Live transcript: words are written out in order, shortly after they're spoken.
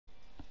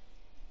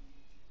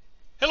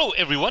Hello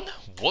everyone,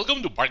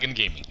 welcome to Bargain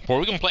Gaming, where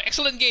we can play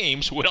excellent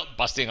games without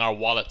busting our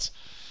wallets.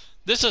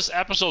 This is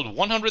episode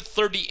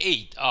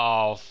 138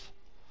 of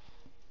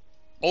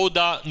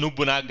Oda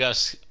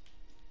Nobunaga's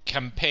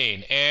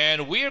campaign,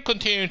 and we are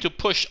continuing to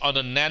push on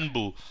the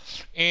Nanbu,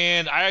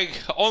 and I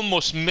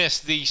almost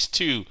missed these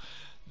two,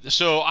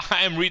 so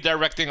I am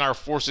redirecting our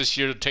forces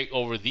here to take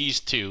over these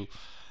two.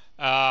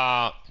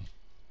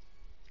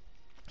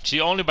 See,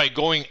 only by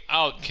going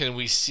out can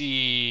we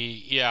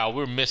see, yeah,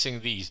 we're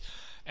missing these.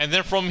 And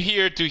then from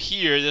here to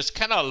here, there's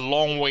kind of a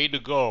long way to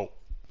go.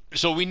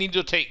 So we need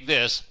to take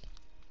this.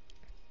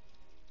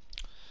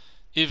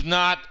 If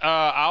not,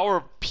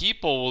 our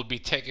people will be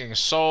taking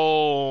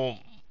so...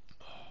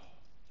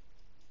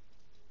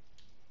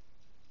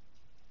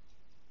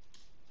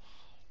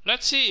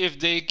 Let's see if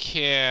they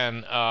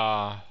can...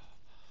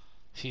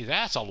 See,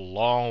 that's a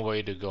long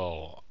way to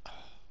go.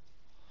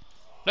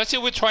 Let's see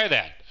if we try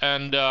that.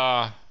 And...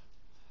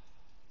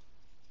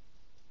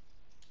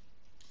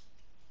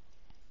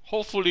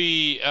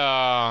 hopefully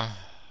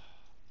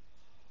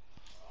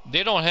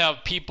they don't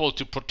have people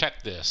to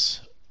protect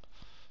this,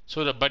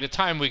 so that by the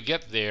time we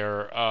get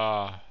there,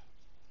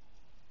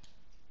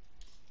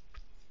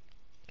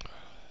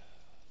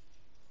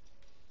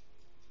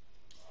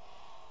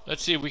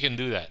 let's see if we can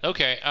do that.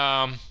 Okay,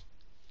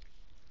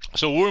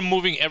 so we're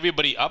moving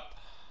everybody up,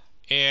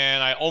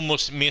 and I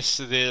almost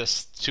missed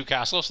this two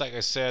castles, like I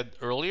said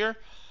earlier,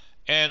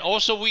 and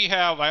also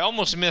I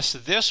almost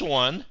missed this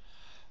one.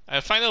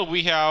 And finally,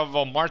 we have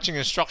marching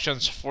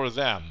instructions for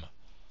them.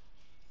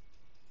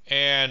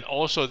 And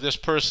also this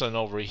person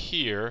over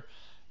here.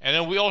 And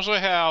then we also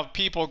have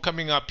people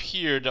coming up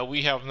here that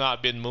we have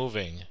not been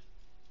moving.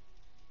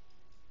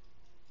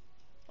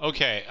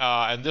 Okay,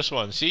 and this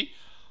one, see?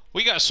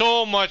 We got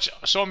so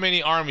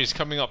many armies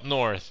coming up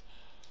north.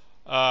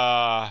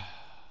 And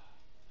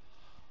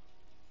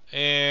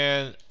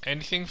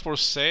anything for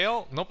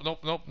sale? Nope.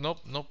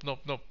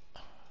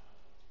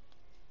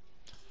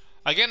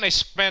 Again, I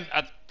spent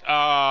an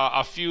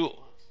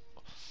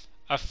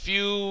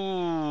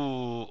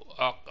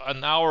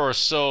hour or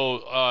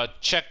so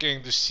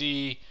checking to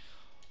see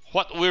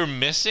what we're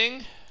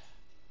missing.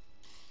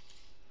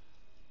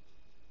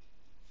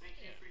 Thank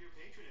you for your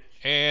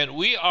patronage. And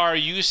we are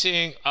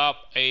using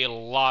up a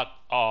lot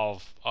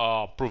of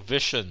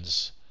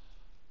provisions.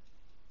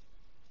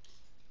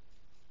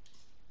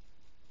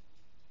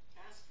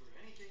 Ask for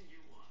anything you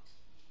want.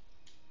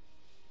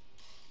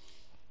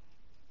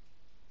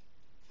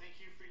 Thank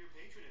you for your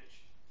patronage.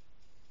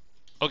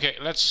 Okay,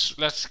 let's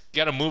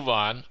get a move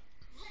on. Let's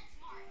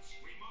march.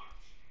 We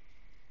march.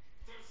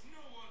 There's no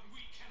one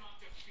we cannot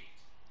defeat.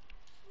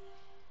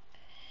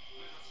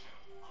 Let us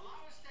help.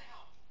 Allow us to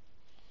help.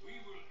 We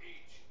will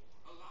aid you.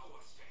 Allow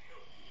us to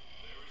help you.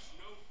 There is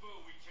no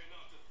foe we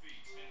cannot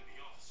defeat.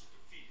 Enemy officer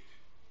defeated.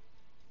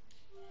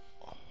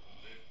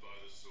 Led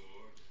by the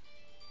sword.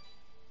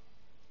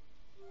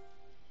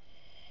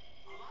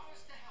 Allow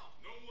us to help.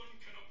 No one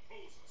can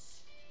oppose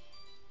us.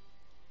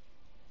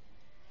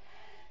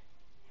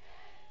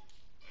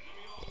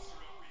 Enemy officer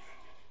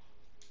apprehended.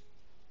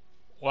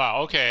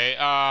 Wow, okay.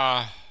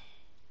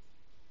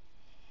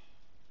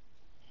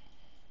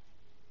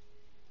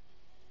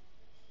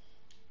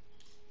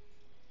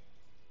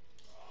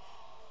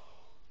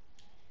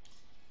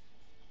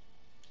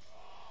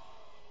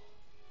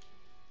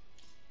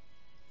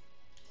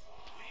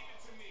 Leave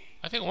it to me.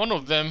 I think one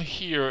of them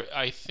here,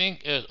 I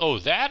think is... Oh,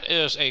 that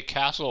is a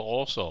castle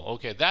also.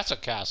 Okay, that's a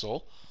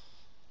castle.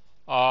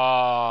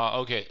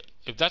 Okay.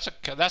 If that's a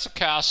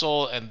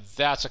castle, and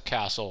that's a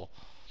castle.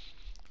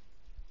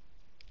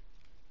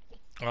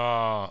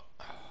 And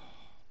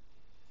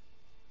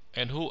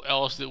who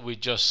else did we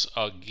just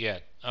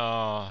get?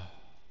 Yeah,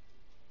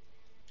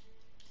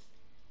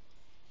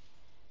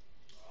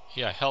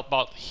 help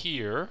out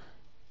here.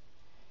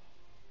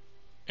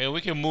 And we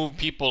can move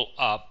people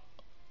up.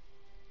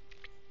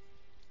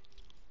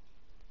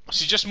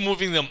 See, just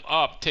moving them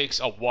up takes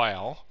a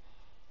while.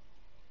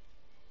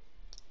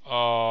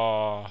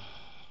 How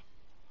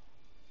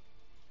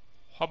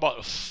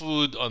about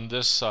food on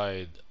this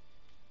side?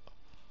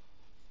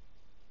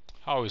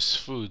 How is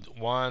food?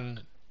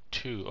 1,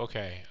 2.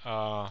 Okay. You've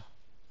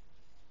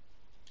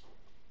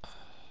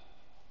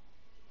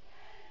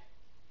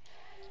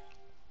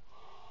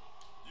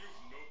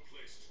no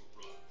place to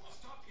run.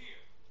 Stop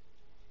here.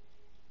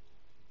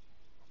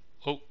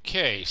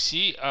 Okay.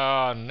 See,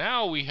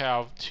 now we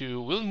have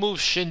to. We'll move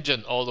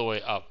Shingen all the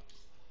way up.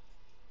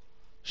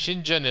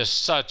 Shingen is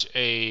such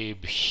a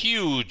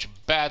huge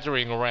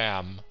battering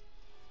ram.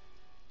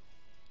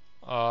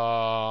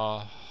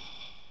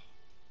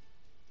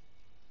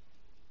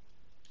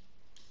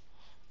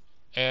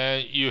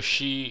 And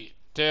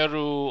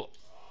Yoshiteru.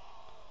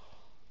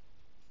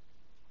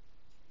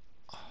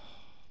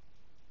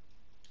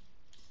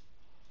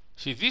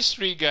 See, these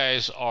three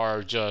guys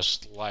are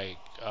just like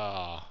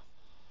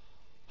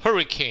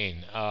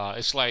hurricane.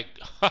 It's like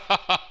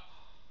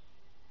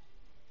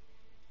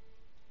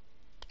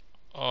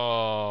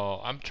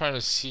I'm trying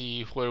to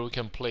see where we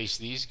can place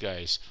these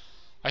guys.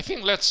 I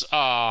think let's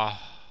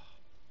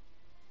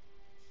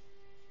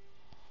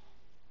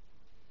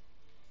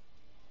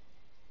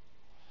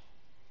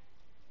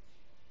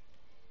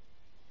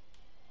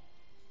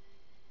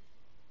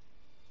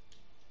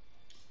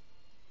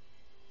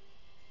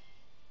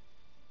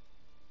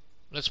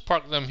Let's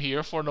park them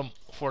here for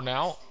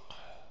now.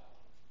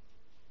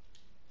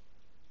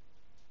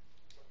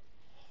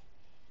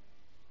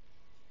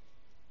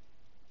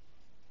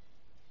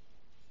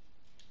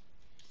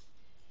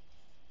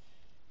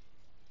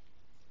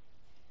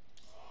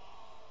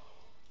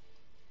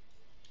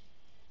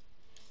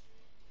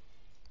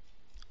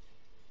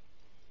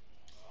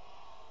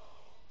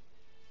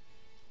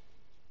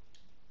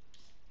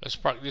 Let's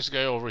park this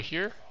guy over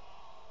here.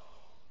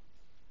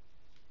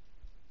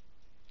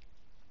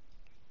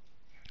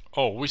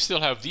 Oh, we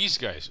still have these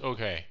guys.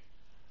 Okay.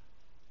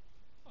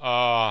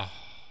 Uh,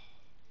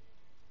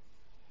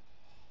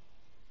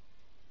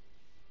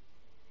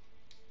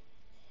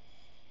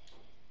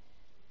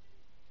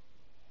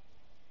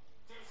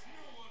 There's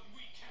no one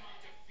we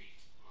cannot defeat.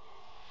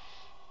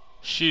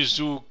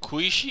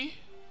 Shizukuishi?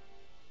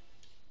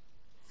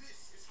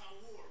 This is how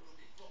war will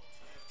be fought.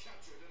 I have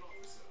captured an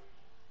officer.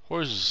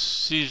 Where's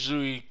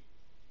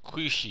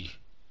Shizukuishi?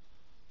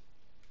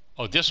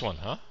 Oh, this one,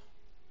 huh?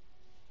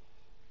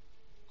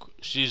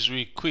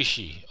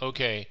 Shizukuishi.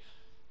 Okay.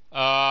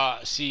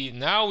 See,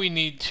 now we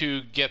need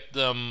to get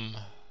them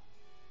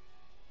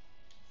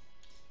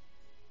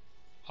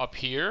up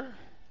here. Understood.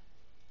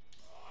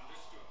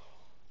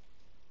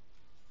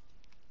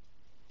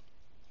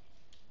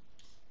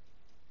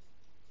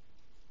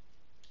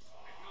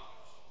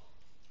 Acknowledged.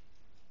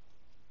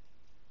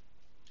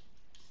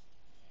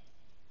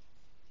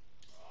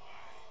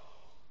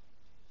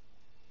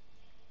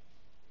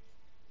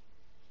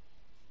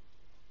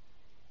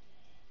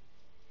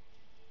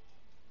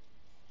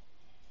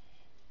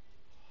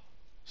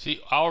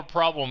 See, our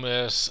problem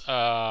is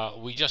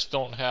we just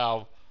don't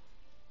have.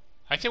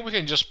 I think we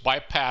can just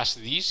bypass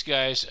these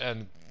guys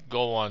and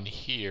go on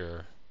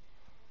here.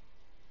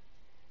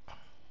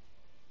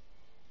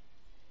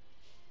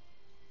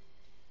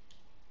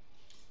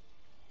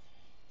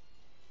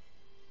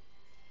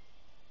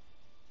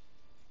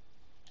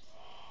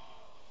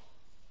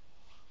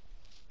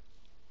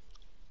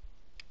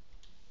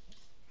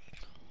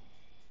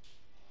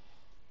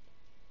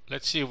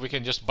 Let's see if we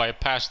can just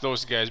bypass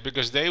those guys,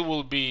 because they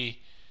will be.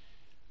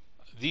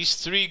 These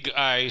three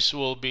guys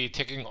will be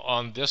taking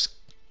on this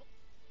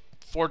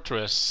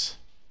fortress.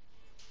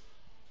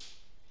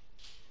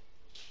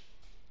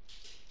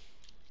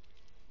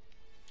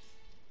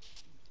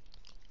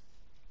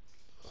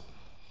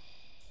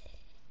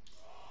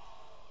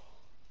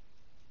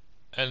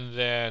 And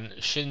then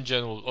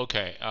Shingen will.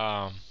 Okay. We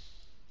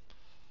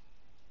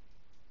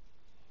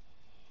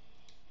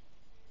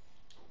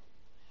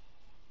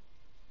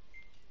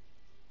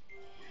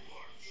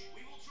march.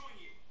 We will join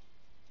you.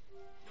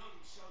 None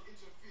shall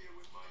interfere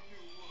with my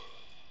new world.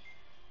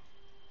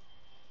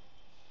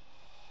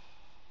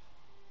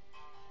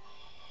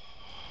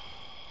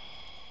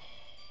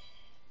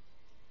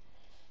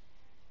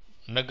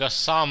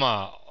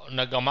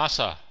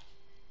 Nagamasa.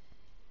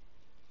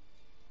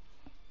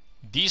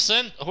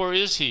 Decent? Where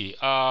is he?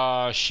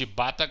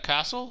 Shibata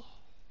Castle?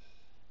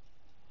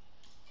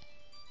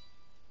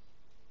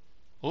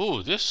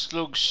 Oh, this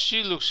looks.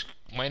 She looks.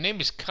 My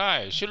name is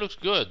Kai. She looks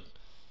good.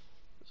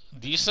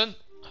 Decent?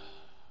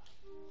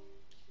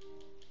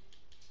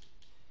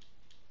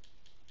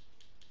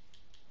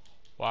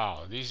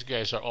 Wow, these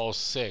guys are all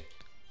sick.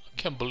 I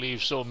can't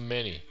believe so many. In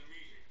the meeting.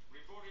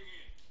 Reporting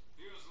in.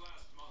 Here's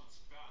last month's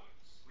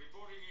balance.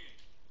 Reporting in.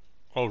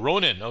 Oh,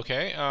 Ronin.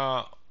 Okay.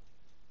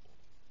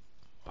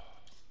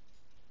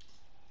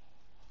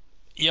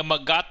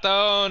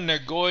 Yamagata,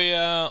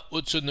 Nagoya,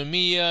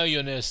 Utsunomiya,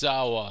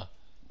 Yonezawa.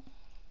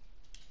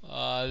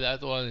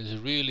 That one is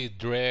really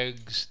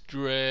dregs.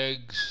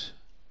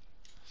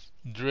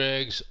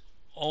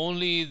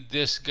 Only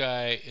this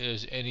guy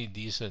is any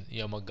decent,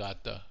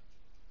 Yamagata.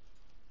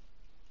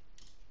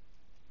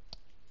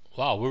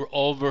 Wow, we're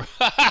over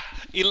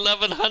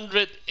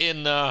 1100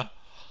 in over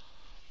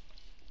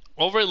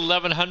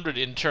 1100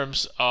 in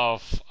terms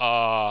of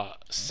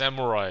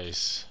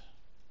samurais.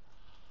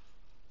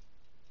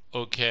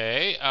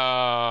 Okay,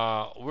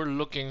 we're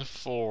looking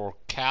for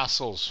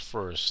castles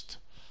first.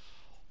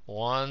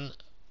 One,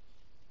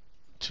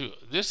 two.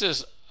 This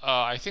is,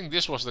 I think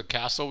this was the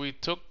castle we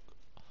took.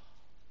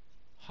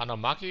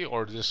 Hanamaki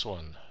or this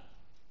one?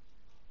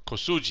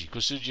 Kosuji.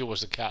 Kosuji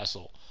was the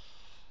castle.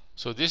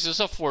 So this is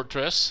a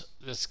fortress.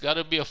 That's got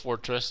to be a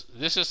fortress.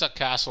 This is a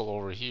castle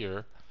over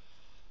here.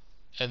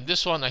 And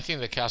this one, I think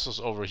the castle's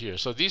over here.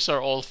 So these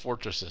are all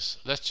fortresses.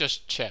 Let's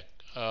just check.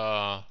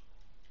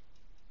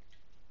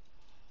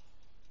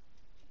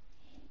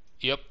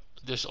 Yep,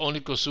 there's only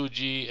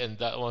Kosuji, and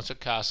that one's a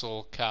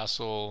castle.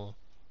 Castle,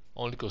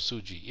 only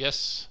Kosuji.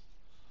 Yes,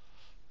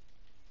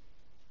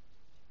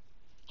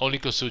 only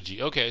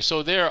Kosuji. Okay,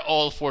 so they're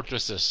all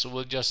fortresses. So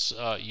we'll just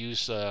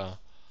use. I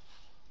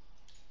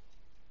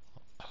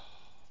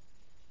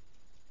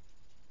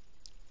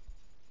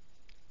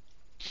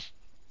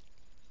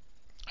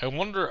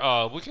wonder.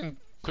 We can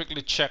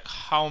quickly check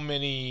how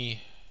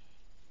many.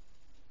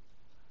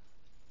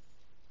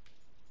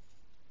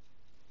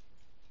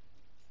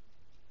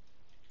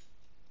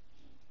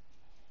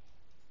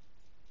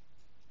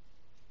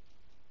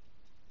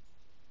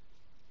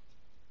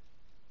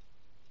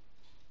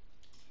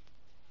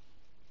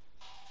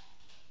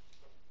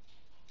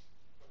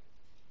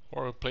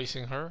 before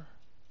replacing her.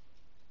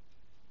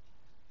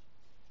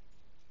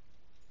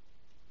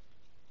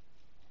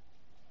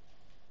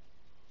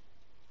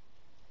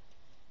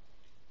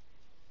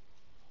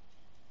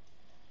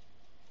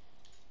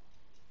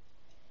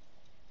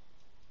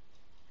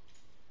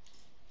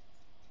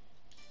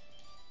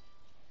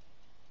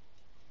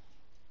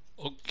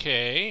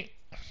 Okay.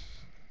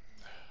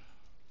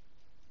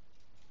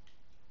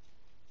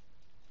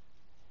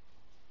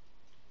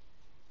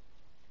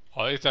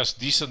 Oh, it has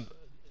decent.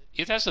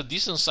 It has a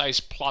decent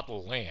sized plot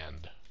of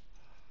land.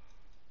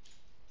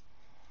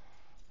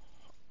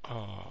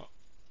 Oh,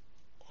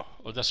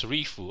 that's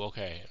Rifu.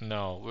 Okay,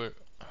 no,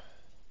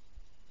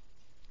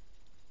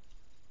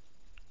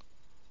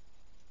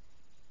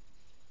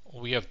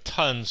 we have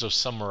tons of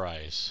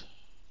samurais.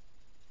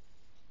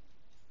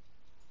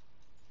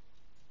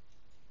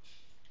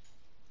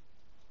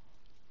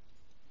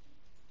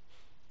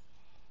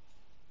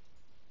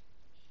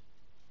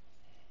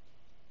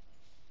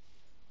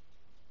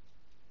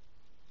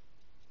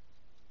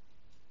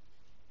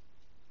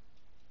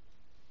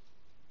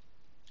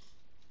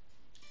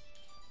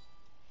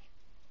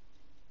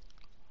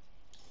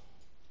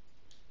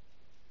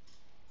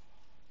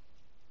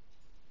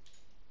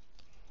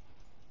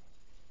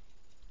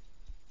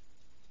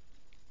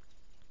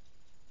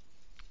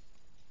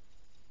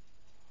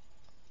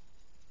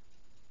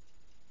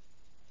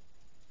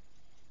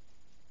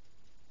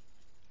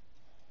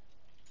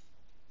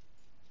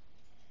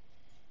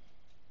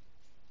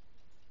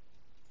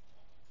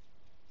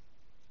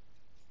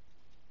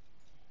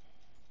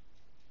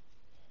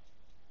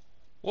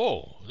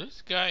 Whoa,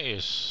 this guy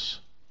is.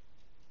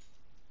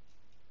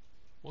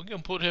 We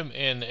can put him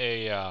in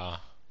a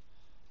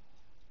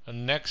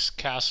next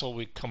castle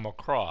we come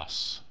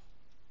across.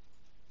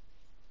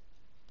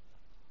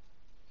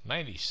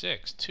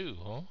 96 too,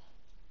 huh?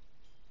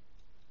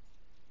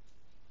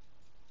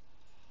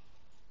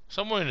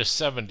 Somewhere in the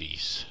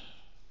 70s.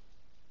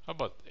 How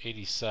about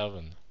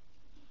 87?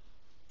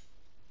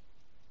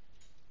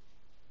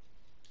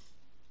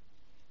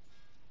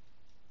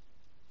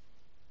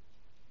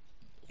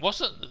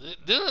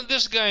 Didn't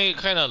this guy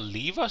kind of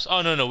leave us?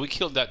 Oh no, we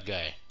killed that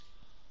guy.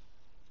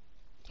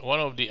 One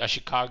of the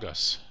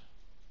Ashikagas.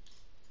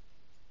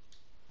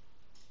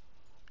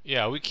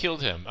 Yeah, we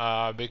killed him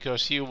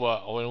because he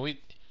when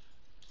we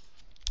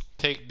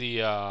take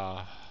the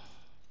I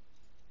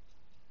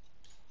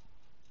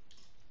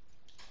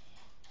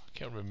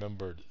can't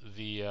remember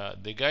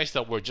the guys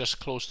that were just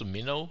close to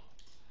Minnow.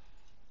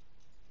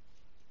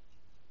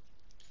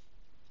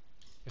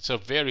 It's a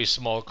very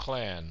small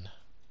clan.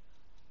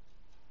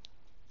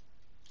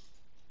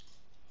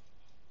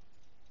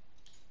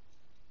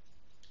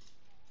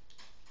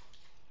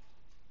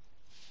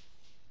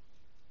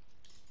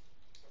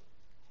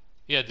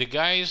 Yeah, the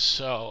guys,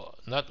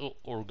 not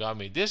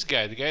Origami. This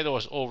guy, the guy that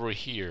was over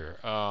here,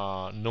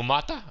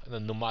 Numata, the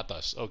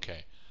Numatas.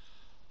 Okay,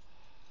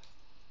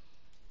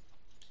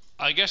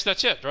 I guess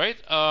that's it, right?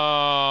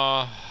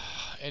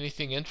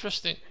 Anything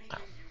interesting?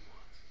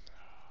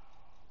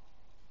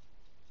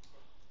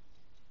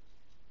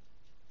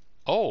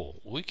 Oh,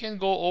 we can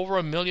go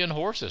over 1,000,000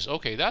 horses.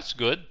 Okay, that's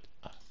good.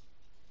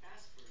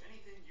 Ask for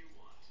anything you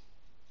want.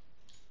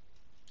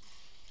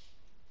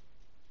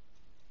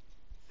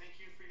 Thank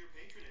you for your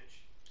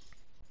patronage.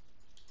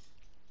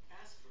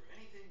 Ask for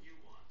anything you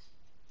want.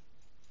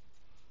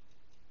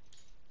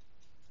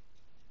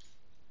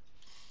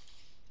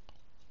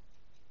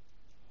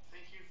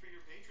 Thank you for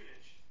your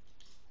patronage.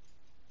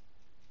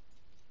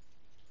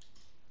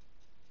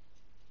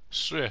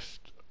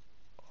 Swift,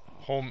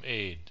 home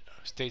aid,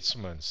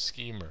 statesman,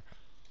 schemer.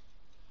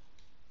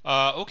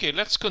 Okay,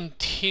 let's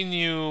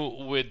continue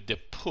with the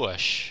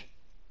push.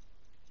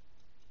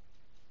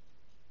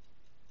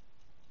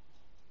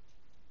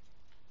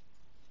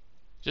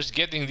 Just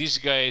getting these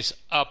guys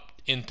up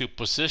into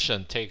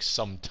position takes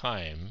some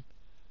time.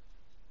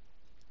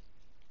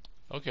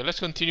 Okay, let's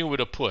continue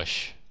with a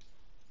push.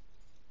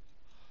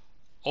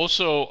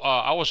 Also,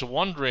 I was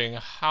wondering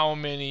how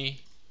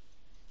many.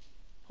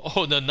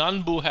 Oh, the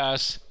Nanbu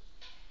has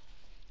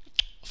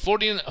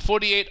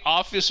 48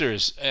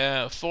 officers,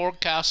 4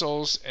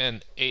 castles,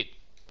 and 8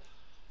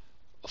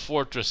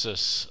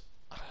 fortresses.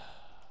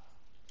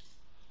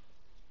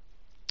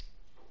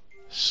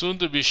 Soon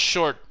to be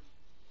short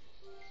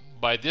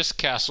by this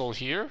castle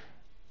here.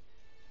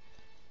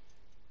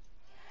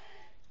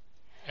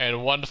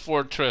 And 1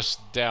 fortress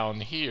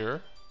down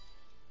here.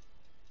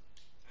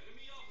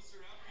 Enemy officer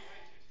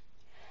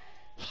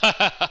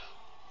apprehended.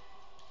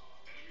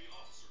 Enemy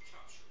officer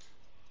captured.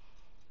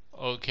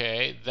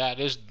 Okay, that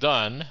is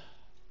done.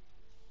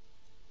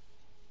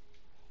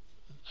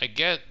 I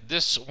get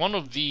this one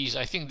of these.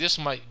 I think this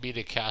might be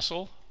the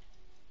castle.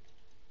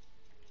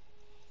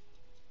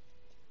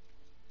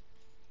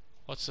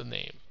 What's the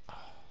name?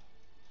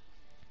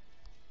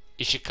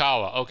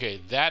 Ishikawa. Okay,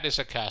 that is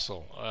a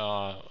castle.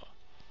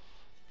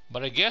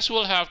 But I guess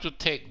we'll have to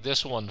take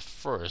this one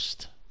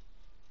first,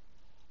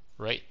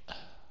 right?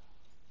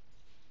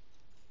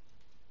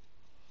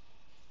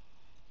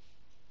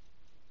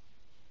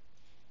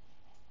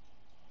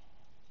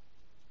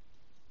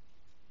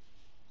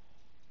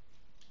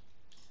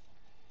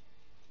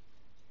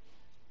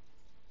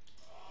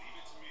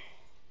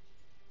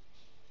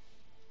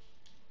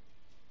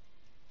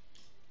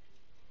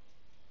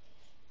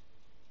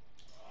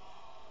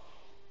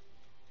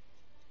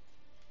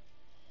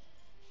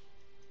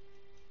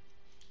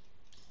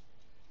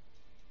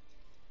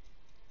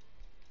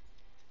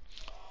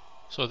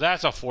 So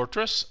that's a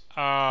fortress.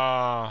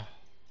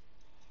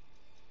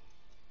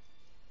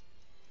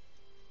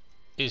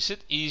 Is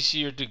it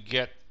easier to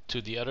get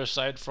to the other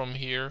side from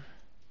here?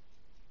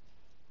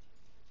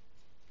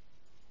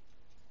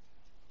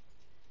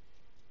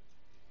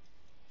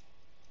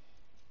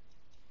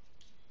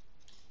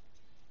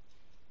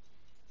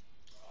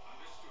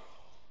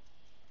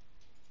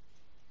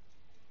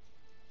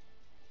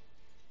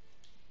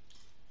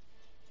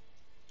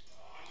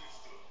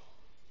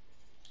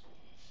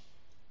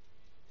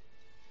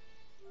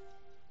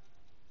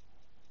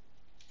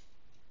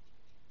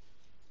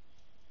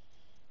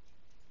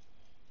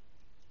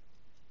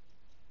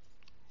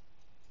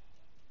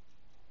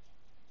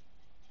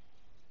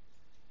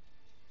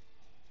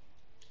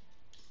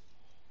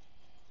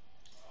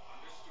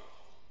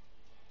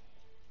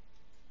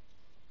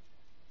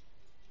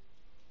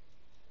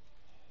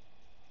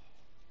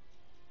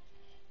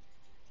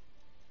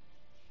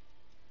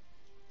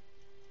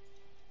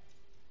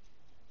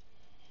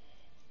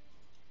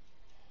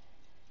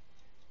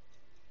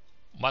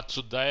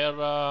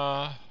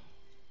 Matsudaira.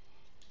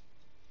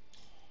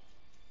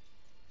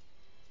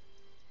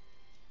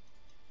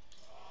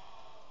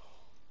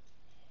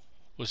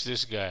 Who's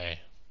this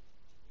guy?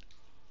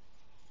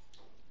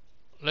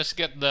 Let's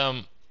get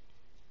them.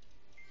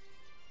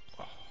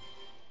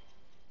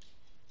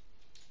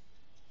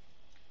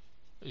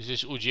 Is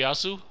this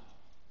Ujiyasu?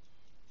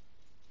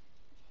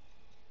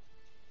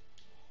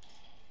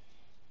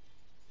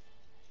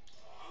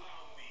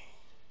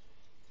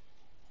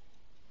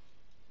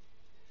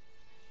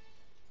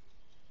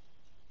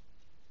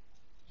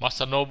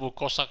 Masanobu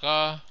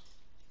Kosaka.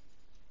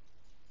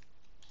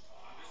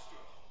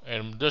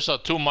 And there's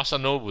two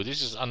Masanobu.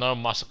 This is another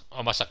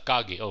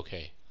Masakage.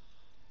 Okay.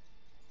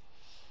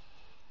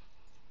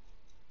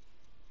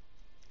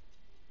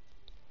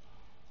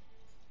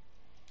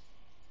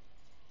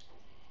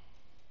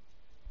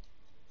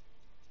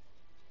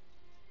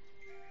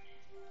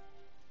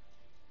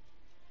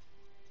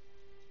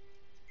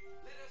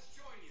 Let us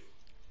join you.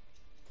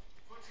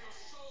 Put your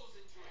souls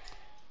into it.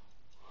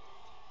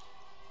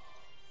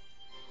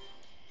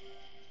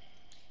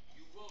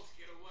 You won't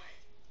get away.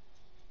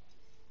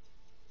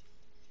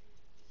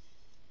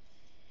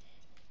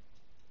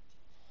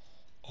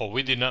 Oh,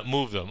 we did not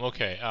move them.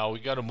 Okay, we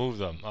gotta move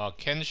them.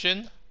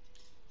 Kenshin.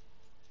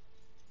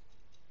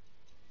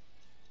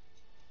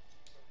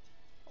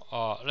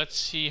 Let's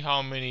see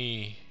how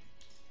many.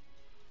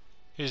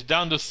 He's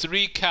down to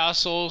 3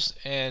 castles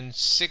and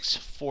 6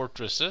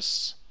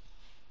 fortresses.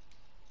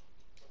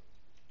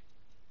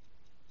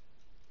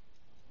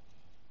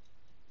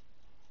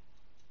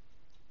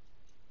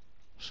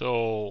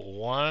 So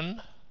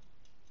 1,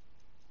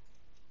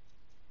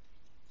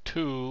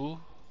 2,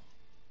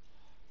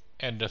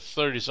 and the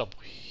third is up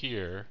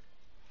here.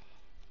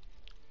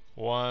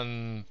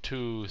 1,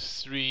 2,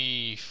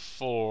 3,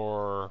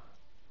 4,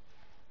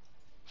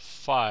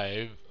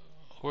 5.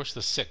 Where's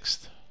the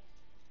 6th?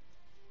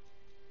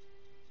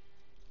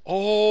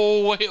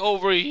 Oh, way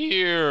over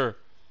here.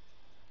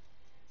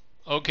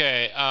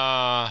 Okay,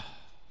 I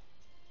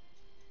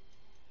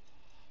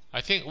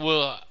think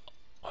we'll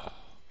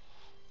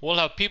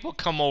have people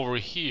come over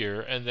here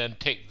and then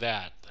take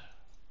that.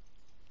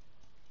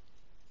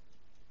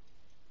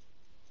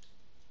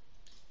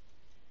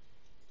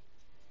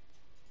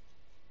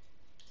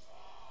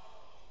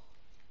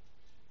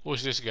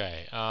 Who's this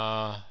guy?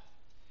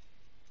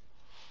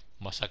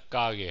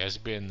 Masakage has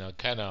been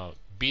kind of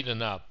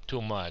beaten up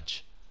too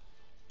much.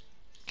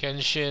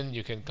 Kenshin,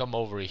 you can come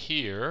over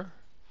here.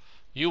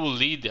 You will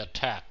lead the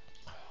attack.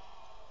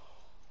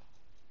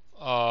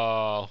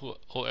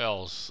 Who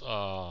else?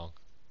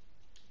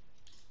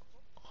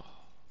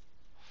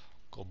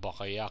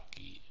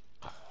 Kobakayaki.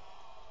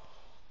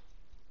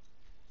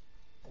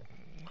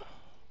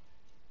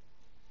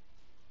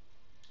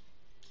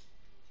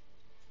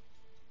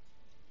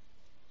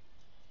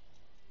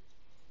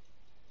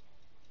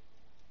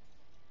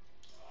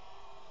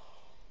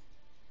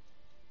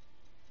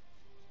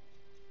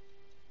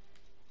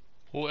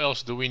 Who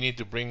else do we need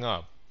to bring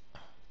up?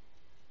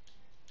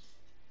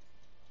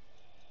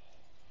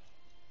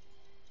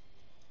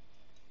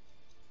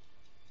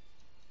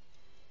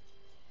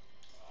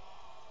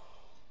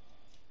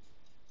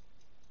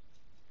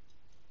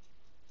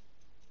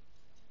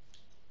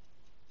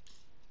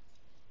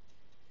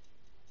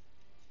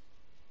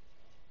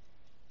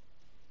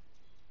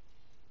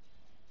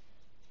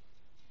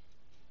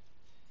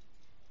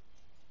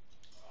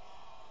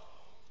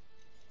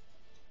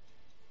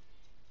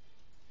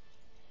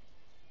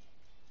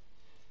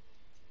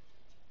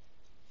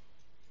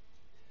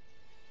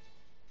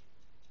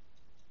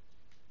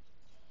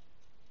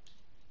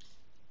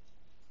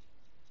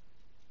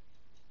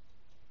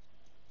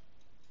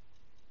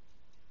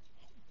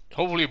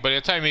 Hopefully by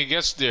the time he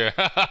gets there,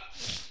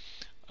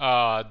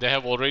 they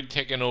have already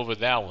taken over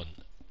that one.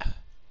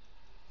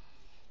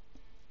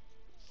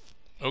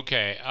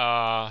 Okay,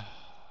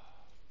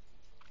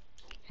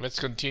 let's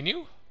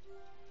continue.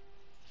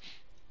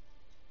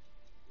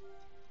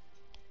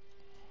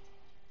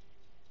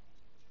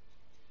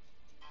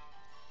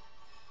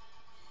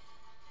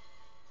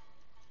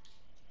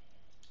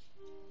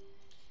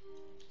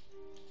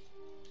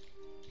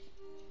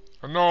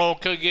 No,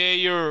 Kage,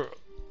 you're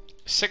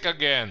sick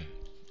again.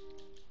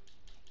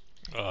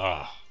 Ugh. Your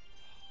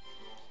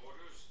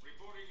orders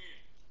reporting in.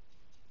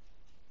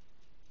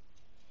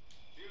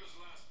 Here's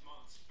last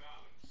month's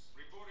balance.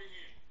 Reporting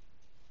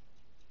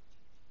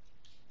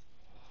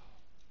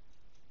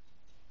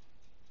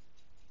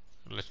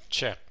in. Let's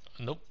check.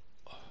 Nope.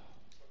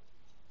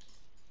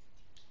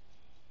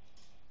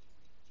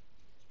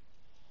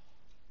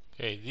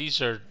 Okay,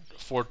 these are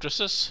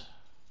fortresses.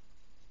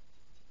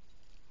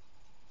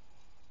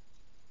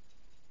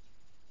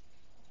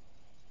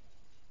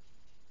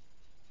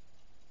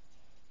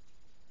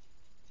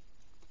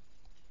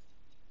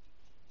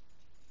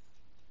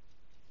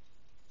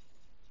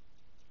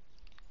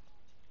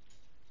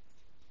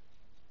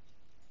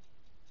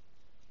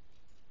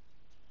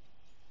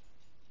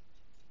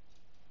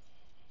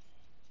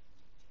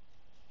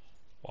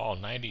 Wow,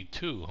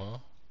 92, huh?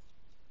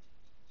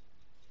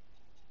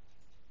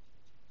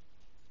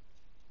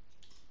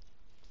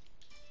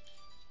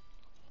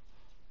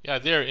 Yeah,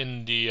 they're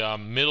in the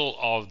middle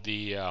of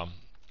the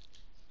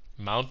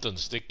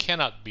mountains. They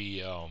cannot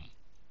be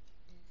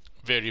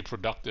very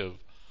productive.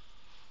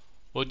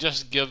 We'll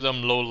just give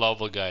them low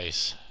level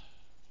guys.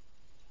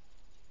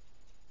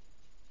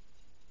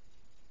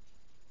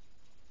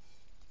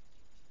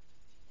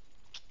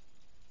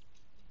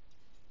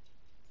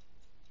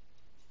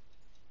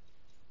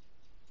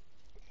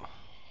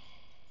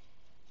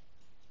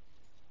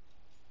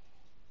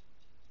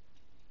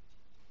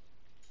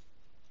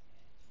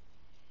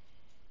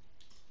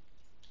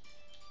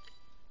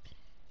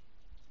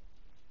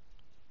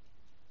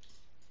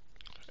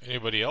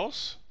 Anybody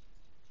else?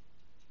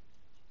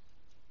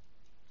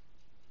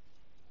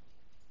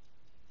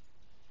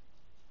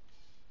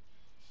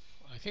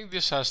 I think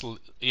this has,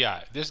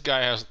 yeah, this guy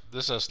has,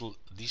 this has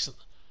decent.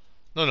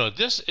 No, no,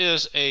 this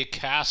is a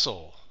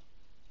castle.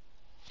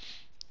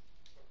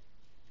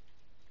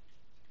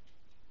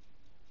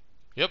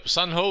 Yep,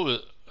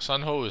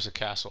 Sunho is a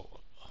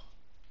castle.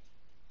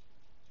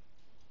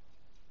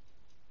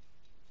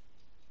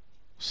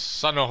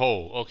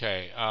 Sunho,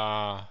 okay.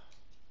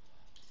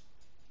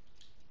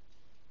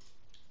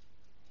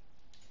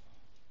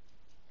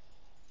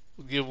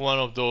 We'll give one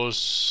of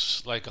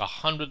those like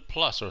 100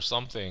 plus or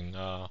something.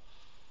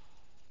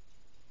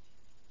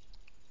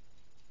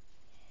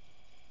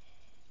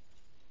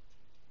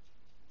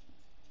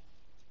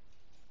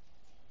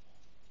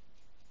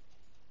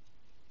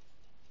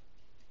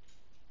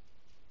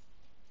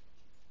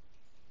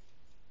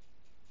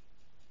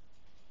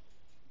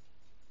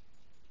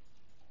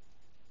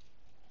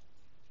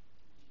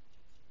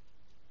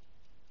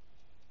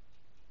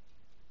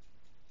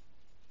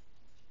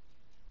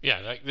 Yeah,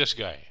 like this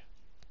guy.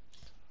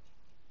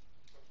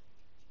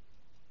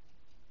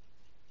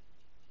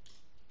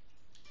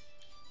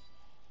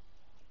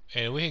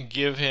 And we can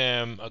give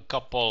him a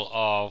couple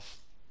of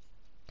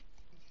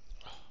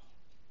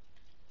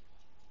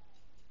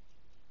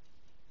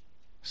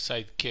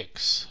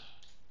sidekicks.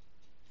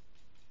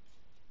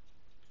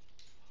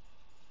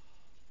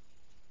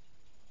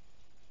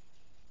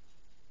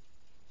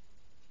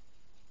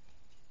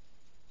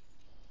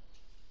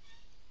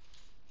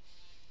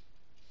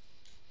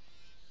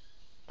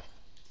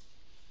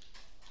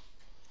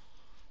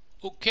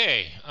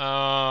 Okay,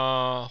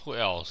 who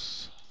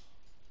else?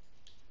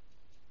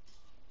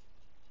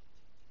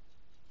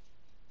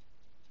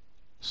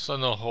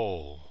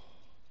 Sunoho.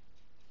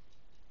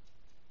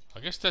 I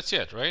guess that's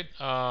it, right?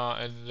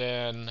 And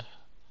then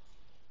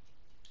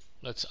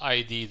let's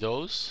ID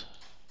those.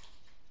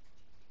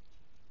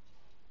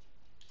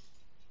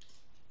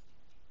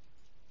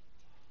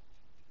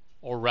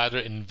 Or rather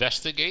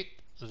investigate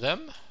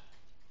them.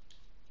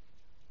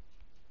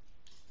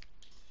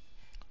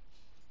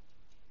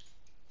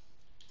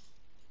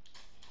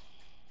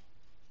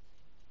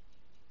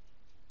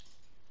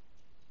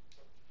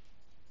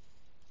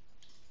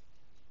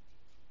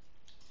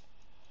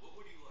 What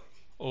would you like?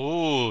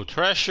 Oh,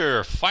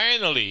 treasure,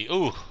 finally.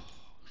 Ooh,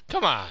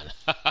 come on.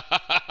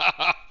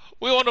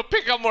 We want to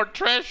pick up more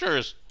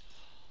treasures.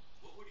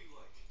 What would you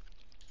like?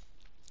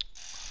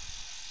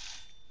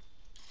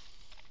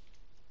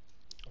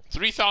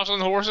 3,000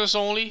 horses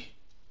only?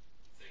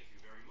 Thank you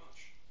very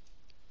much.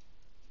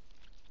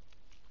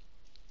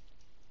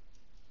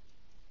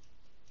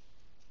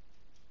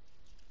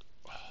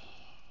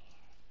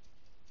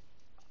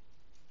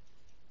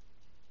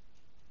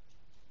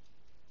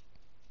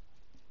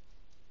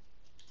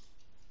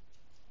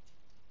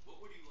 What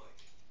would you like?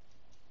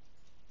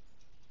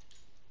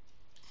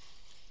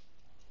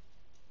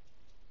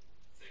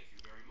 Thank you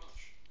very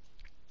much.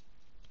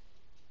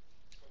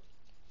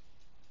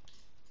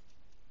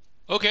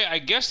 Okay, I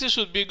guess this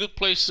would be a good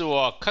place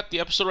to cut the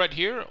episode right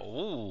here.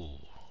 Ooh,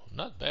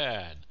 not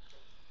bad.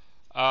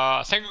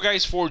 Thank you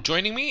guys for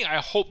joining me. I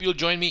hope you'll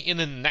join me in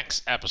the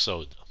next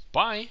episode.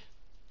 Bye.